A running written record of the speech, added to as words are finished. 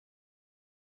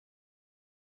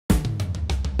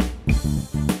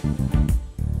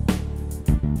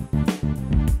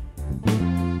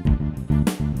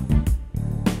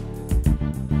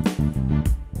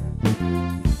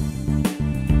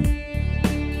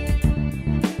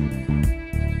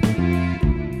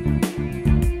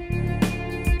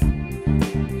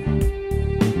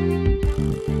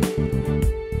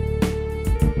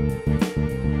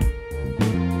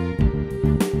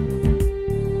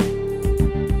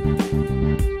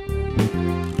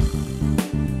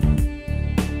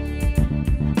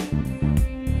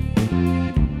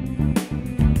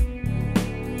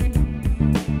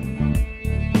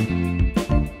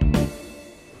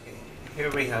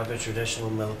traditional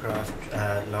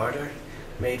Millcraft larder,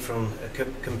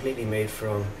 completely made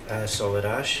from solid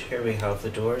ash. Here we have the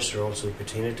doors, they're also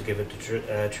patinaed to give it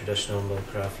the traditional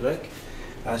Millcraft look.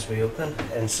 As we open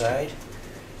inside,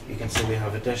 you can see we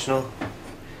have additional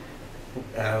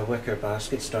wicker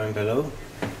baskets down below,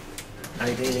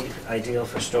 ideal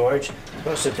for storage,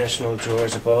 plus additional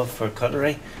drawers above for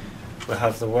cutlery. We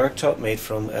have the worktop made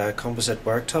from composite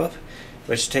worktop,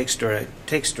 which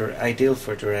ideal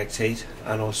for direct heat,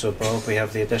 and also above we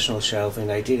have the additional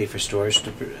shelving, ideally for storage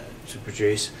to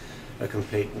produce a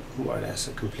complete, more or less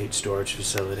a complete storage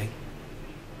facility.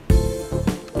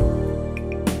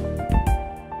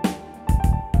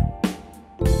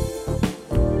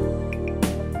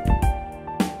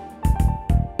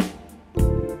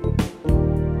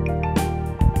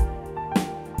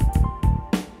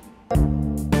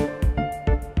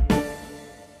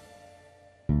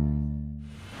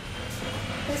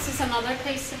 This is another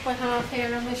piece that we have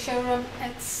here in the showroom.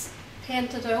 It's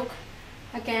painted oak.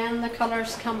 Again, the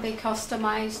colours can be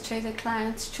customised to the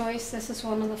client's choice. This is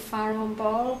one of the Pharaoh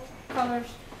Ball colours,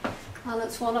 and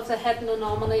it's one of the hidden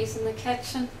anomalies in the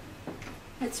kitchen.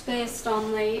 It's based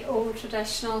on the old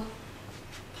traditional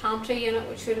pantry unit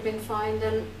which would have been found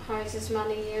in houses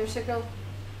many years ago.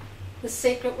 The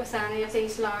secret with any of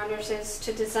these larders is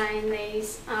to design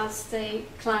these as the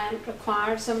client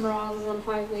requires them rather than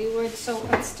how we would, so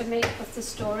it's to meet with the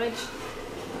storage.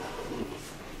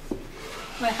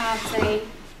 We have the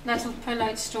little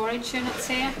pull-out storage units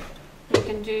here. You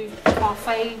can do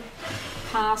coffee,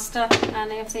 pasta,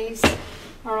 any of these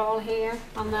are all here.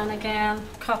 And then again,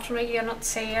 cutlery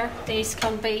units here. These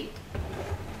can be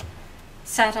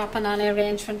set up in any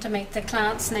arrangement to meet the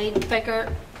client's need.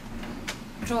 Bigger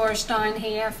drawers down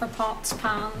here for pots,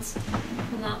 pans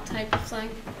and that type of thing.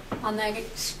 And then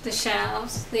the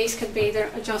shelves, these could be either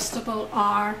adjustable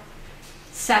or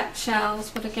set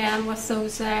shelves, but again with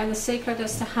those there, the secret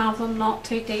is to have them not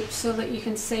too deep so that you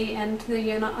can see into the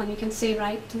unit and you can see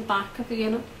right to the back of the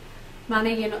unit.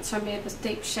 Many units are made with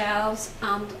deep shelves,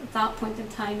 and at that point in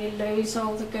time you lose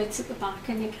all the goods at the back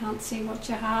and you can't see what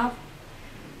you have.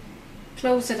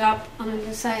 Close it up, and as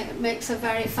I say, it makes a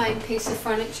very fine piece of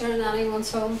furniture in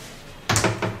anyone's home.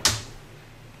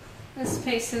 This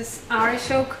piece is Irish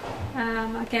oak.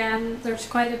 Again, there's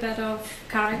quite a bit of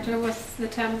character with the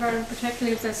timber, and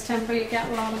particularly with this timber you get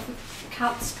a lot of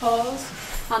cat's paws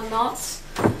and knots,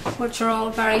 which are all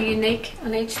very unique,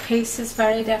 and each piece is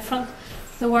very different.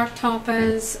 The worktop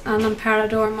is an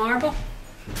Emperador marble.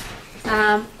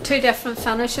 Two different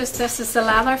finishes. This is the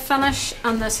leather finish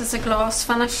and this is a gloss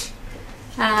finish.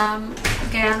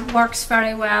 Again, works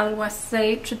very well with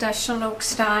the traditional oak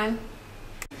style.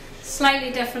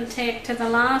 Slightly different take to the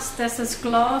last. This is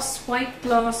gloss, white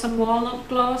gloss and walnut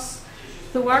gloss.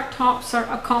 The worktops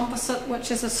are a composite, which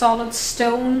is a solid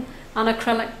stone and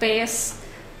acrylic base.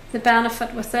 The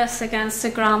benefit with this against the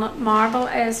granite marble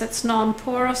is it's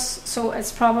non-porous, so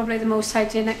it's probably the most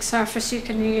hygienic surface you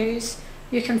can use.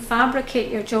 You can fabricate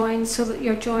your join so that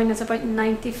your join is about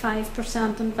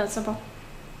 95% invisible.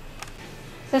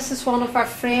 This is one of our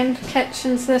framed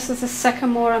kitchens. This is a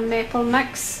sycamore and maple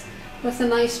mix with a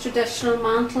nice traditional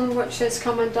mantle which is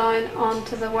coming down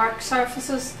onto the work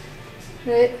surfaces.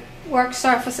 The work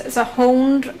surface is a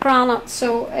honed granite,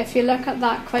 so if you look at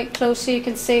that quite closely you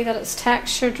can see that it's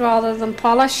textured rather than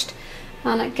polished,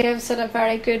 and it gives it a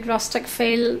very good rustic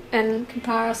feel in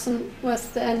comparison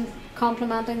with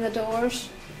complementing the doors.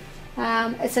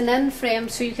 It's an in frame,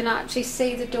 so you can actually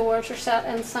see the doors are set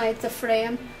inside the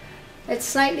frame. It's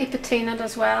slightly patinaed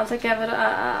as well to give it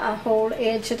a whole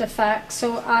aged effect,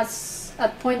 so as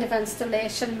at point of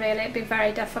installation really it'd be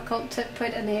very difficult to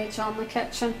put an age on the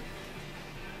kitchen.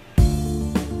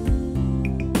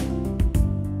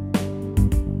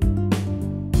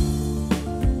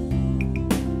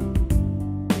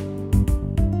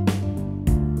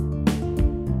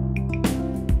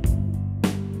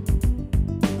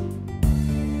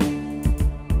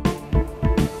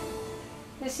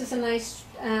 This is a nice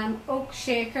oak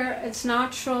shaker. It's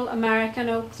natural American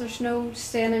oak. There's no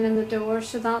staining in the door,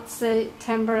 so that's the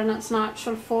timber in its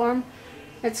natural form.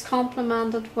 It's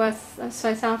complemented with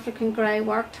South African grey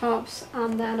worktops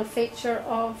and then a feature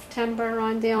of timber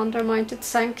around the undermounted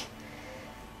sink.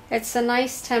 It's a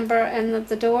nice timber in that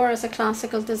the door is a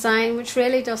classical design which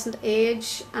really doesn't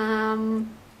age.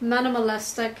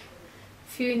 Minimalistic,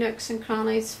 few nooks and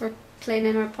crannies for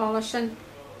cleaning or polishing.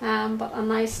 But a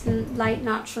nice and light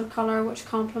natural colour which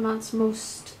complements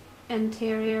most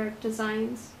interior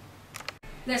designs.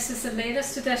 This is the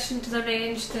latest addition to the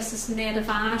range. This is native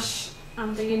ash,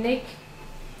 and the unique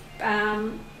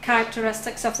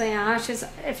characteristics of the ash is,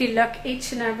 if you look,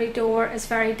 each and every door is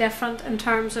very different in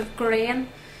terms of grain.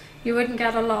 You wouldn't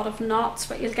get a lot of knots,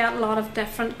 but you'll get a lot of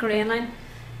different graining.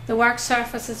 The work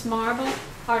surface is marble,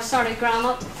 or sorry,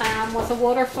 granite, with a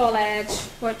waterfall edge,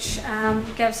 which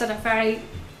gives it a very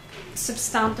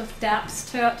substantive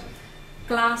depth to it.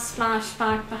 Glass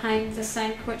flashback behind the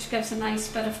sink, which gives a nice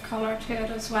bit of colour to it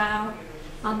as well.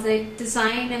 And the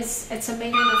design it's a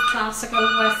mingling of classical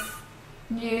with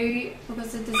new,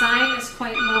 because the design is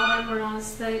quite modern,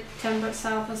 whereas the timber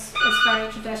itself is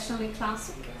very traditionally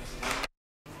classic.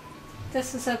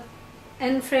 This is a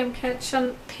in-frame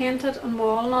kitchen painted in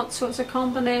walnut, so it's a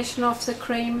combination of the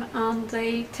cream and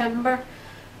the timber.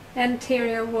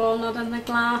 Interior walnut in the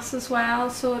glass as well,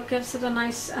 so it gives it a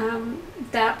nice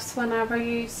depth whenever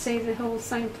you see the whole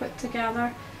thing put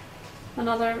together.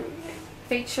 Another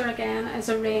feature again is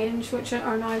a range, which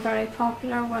are now very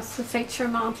popular, with the feature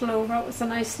mantle over it with a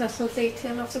nice little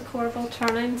detail of the corbel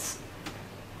turnings.